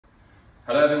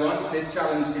Hello everyone, this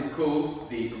challenge is called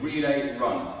the relay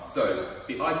run. So,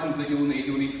 the items that you'll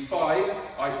need 5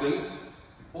 items.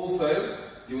 Also,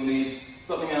 you'll need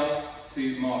something else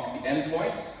to mark the end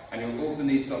point, and you'll also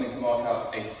need something to mark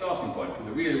out a starting point, because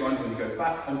a relay run is when you go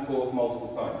back and forth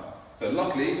multiple times. So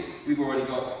luckily, we've already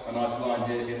got a nice line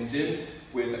here in the gym,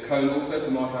 with a cone also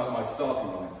to mark out my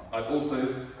starting line. I've also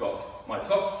got my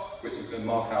top, which is going to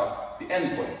mark out the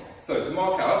end point. So to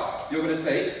mark out, you're going to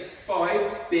take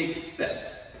 5 big steps.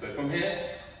 So from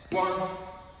here, 1,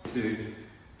 2,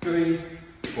 3,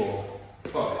 4,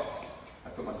 5. I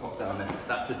put my top down there,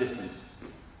 that's the distance.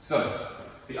 So,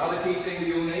 the other key thing that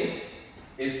you'll need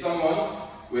is someone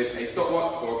with a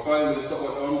stopwatch or a phone with a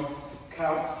stopwatch on to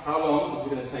count how long this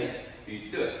is going to take for you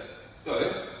to do it.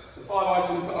 So, the 5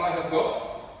 items that I have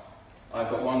got, I've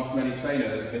got one smelly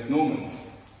trainer that's Miss Norman's.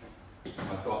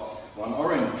 I've got one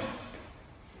orange.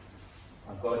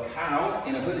 I've got a cow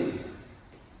in a hoodie.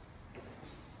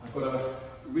 I've got a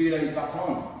relay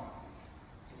baton.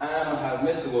 And I have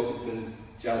Mr. Wilkinson's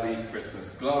jazzy Christmas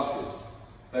glasses.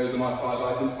 Those are my 5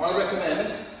 items. I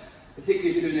recommend, particularly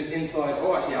if you're doing this inside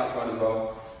or actually outside as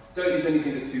well, don't use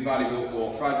anything that's too valuable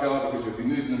or fragile, because you'll be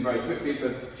moving them very quickly.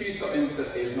 So choose something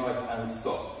that is nice and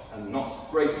soft and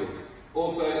not breakable.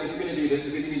 Also, if you're going to do this,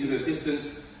 because you need a bit of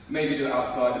distance, maybe do it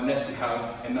outside unless you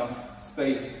have enough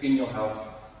space in your house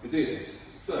to do this.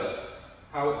 So,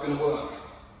 how it's going to work.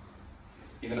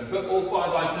 You're going to put all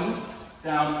 5 items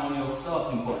down on your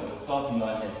starting point, your starting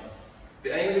line here.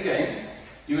 The aim of the game,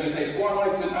 you're going to take 1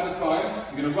 item at a time,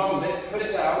 you're going to run with it, put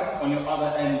it down on your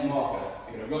other end marker.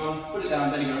 So you're going to run, put it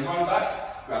down, then you're going to run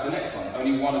back, grab the next one,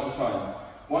 only 1 at a time.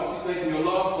 Once you've taken your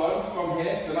last one from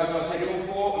here, so imagine I've taken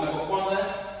all 4 and I've got 1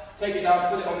 left, take it down,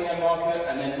 put it on the end marker,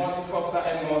 and then once you cross that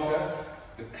end marker,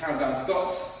 the countdown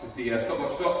stops, with the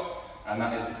stopwatch stops, and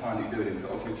that is the time that you do it in. So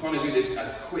obviously we're trying to do this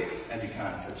as quick as you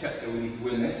can. So Chester, we need to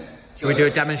win this. Should we do a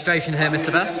demonstration here,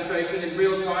 Mr. Best? Demonstration in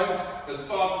real time, as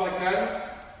fast as I can.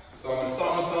 So I'm going to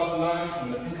start my starting line,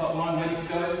 I'm going to pick up mine, ready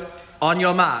to go. On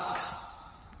your marks,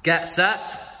 get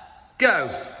set,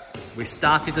 go. We've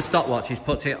started the stopwatch, he's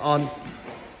put it on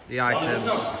the item.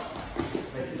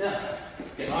 Place it down.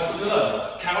 Get nice and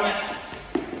low. Cow next.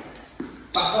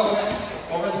 Back on next.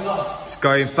 Orange last. It's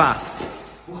going fast.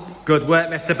 Good work,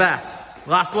 Mr. Best.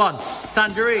 Last one,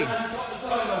 tangerine.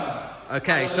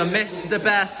 Okay, so Mr.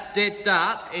 Best did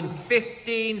that in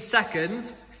 15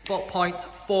 seconds,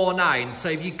 0.49. So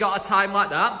if you've got a time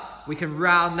like that, we can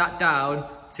round that down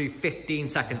to 15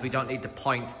 seconds. We don't need the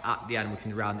point at the end, we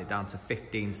can round it down to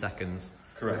 15 seconds.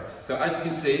 Correct. So as you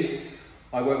can see,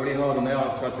 I work really hard on there.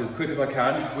 I've tried to as quick as I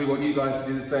can. We want you guys to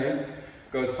do the same.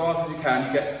 Go as fast as you can.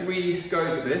 You get 3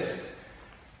 goes at this,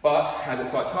 but as it's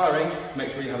quite tiring, make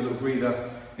sure you have a little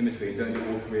breather in between. Don't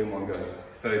do all 3 in one go.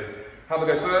 So have a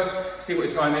go first, see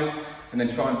what your time is, and then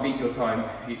try and beat your time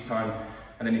each time,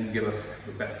 and then you can give us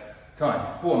your best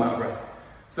time. Oh, I'm out of breath.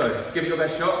 So give it your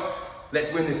best shot.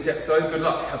 Let's win this Jepsto. Good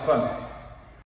luck. Have fun.